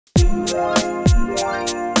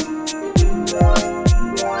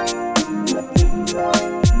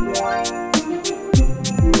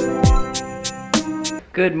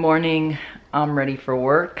Good morning, I'm ready for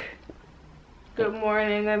work. Good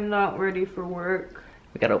morning, I'm not ready for work.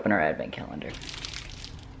 We gotta open our advent calendar.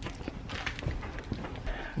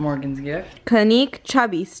 Morgan's gift. Clinique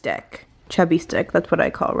Chubby Stick. Chubby Stick, that's what I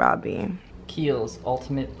call Robby. Kiehl's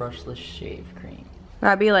Ultimate Brushless Shave Cream.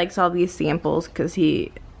 Robby likes all these samples because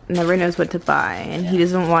he never knows what to buy, and he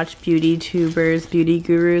doesn't watch beauty tubers, beauty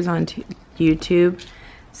gurus on YouTube,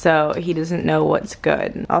 so he doesn't know what's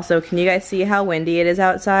good. Also, can you guys see how windy it is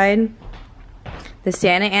outside? The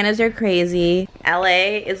Santa Anas are crazy.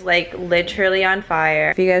 LA is like literally on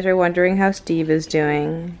fire. If you guys are wondering how Steve is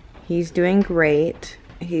doing, he's doing great.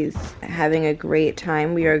 He's having a great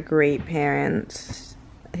time. We are great parents.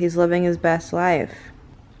 He's living his best life.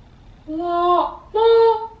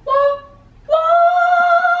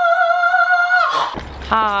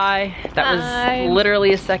 Hi. That was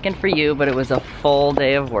literally a second for you, but it was a full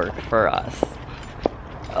day of work for us.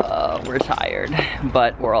 We're tired,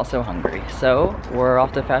 but we're also hungry. So we're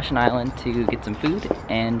off to Fashion Island to get some food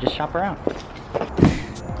and just shop around.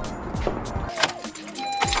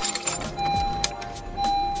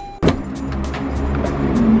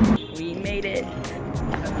 We made it.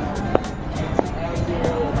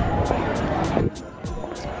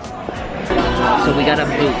 So we got a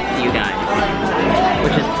booth, you guys,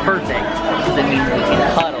 which is perfect because it means we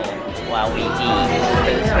can cuddle while we eat.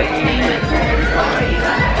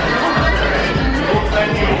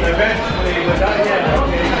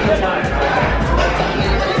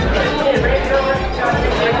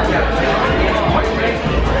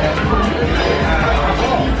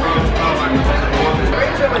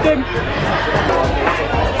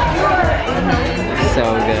 So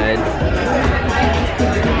good.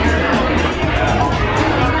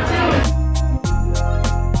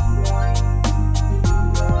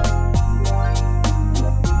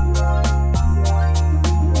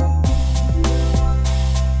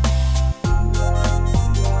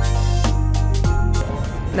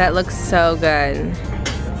 That looks so good.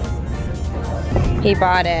 He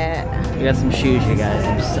bought it. We got some shoes, you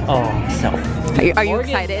guys. Are you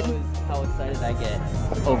excited? How excited I get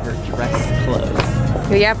over dress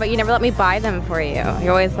clothes. Yeah, but you never let me buy them for you. You're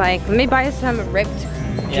always like, let me buy some ripped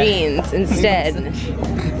jeans instead.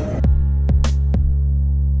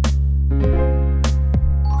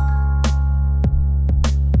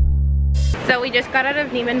 So we just got out of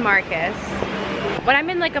Neiman Marcus. When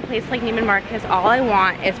I'm in like a place like Neiman Marcus, all I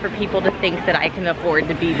want is for people to think that I can afford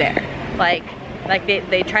to be there. Like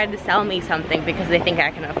they tried to sell me something because they think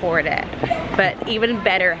I can afford it. But even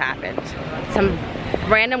better happened. Some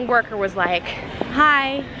random worker was like,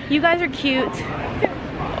 hi, you guys are cute.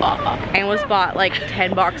 And was bought like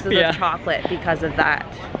 10 boxes of chocolate because of that.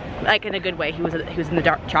 Like in a good way, he was in the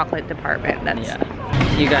dark chocolate department.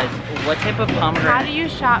 You guys, what type of pomegranate? How do you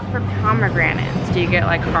shop for pomegranates? Do you get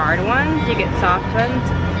like hard ones? Do you get soft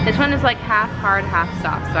ones? This one is like half hard, half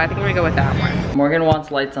soft, so I think I'm gonna go with that one. Morgan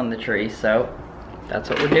wants lights on the tree, so that's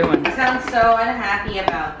what we're doing. I sound so unhappy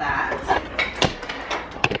about that.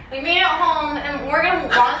 We made it home and Morgan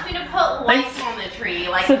wants me to put lights on the tree.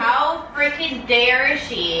 Like how freaking dare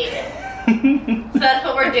she? So that's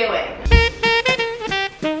what we're doing.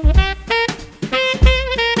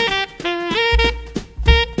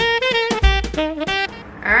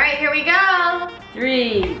 Alright, here we go.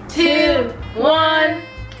 3, 2, 1.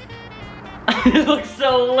 It looks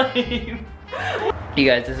so lame. You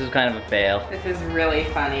guys, this is kind of a fail. This is really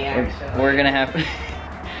funny, actually. We're gonna have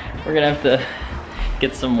to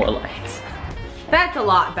get some more lights. That's a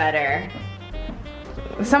lot better.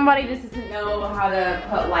 Somebody just doesn't know how to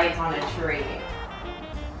put lights on a tree.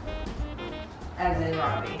 As in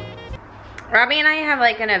Robby. Robby and I have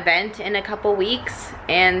like an event in a couple weeks,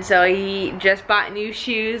 and so he just bought new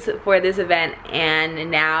shoes for this event,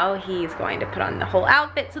 and now he's going to put on the whole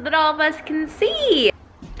outfit so that all of us can see.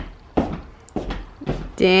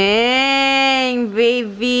 Dang,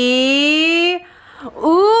 baby.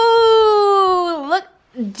 Ooh, look.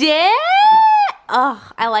 Dang.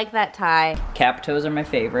 Oh, I like that tie. Cap toes are my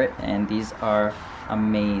favorite, and these are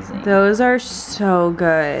amazing. Those are so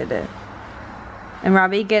good. And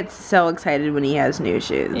Robby gets so excited when he has new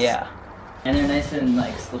shoes. Yeah. And they're nice and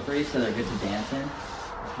like slippery, so they're good to dance in.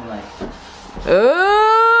 And like,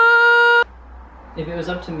 ooh! If it was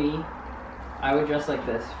up to me, I would dress like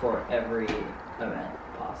this for every event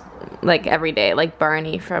possible. Like every day, like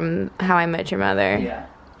Barney from How I Met Your Mother. Yeah.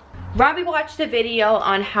 Robby watched a video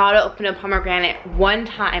on how to open a pomegranate one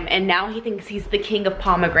time, and now he thinks he's the king of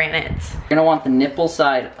pomegranates. You're gonna want the nipple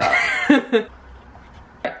side up.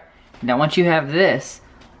 Now once you have this,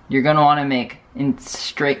 you're gonna wanna make in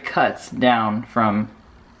straight cuts down from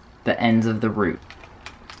the ends of the root.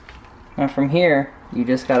 Now from here, you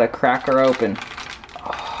just gotta crack her open.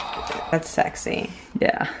 That's sexy.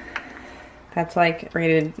 Yeah. That's like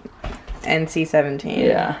rated NC-17.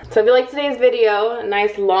 Yeah. So if you like today's video, a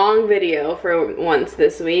nice long video for once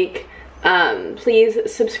this week, please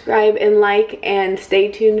subscribe and like and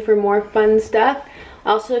stay tuned for more fun stuff.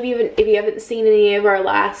 Also, if you haven't seen any of our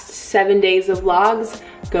last 7 days of vlogs,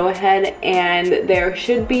 go ahead and there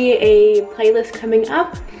should be a playlist coming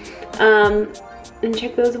up. And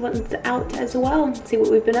check those ones out as well. See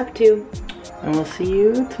what we've been up to. And we'll see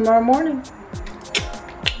you tomorrow morning.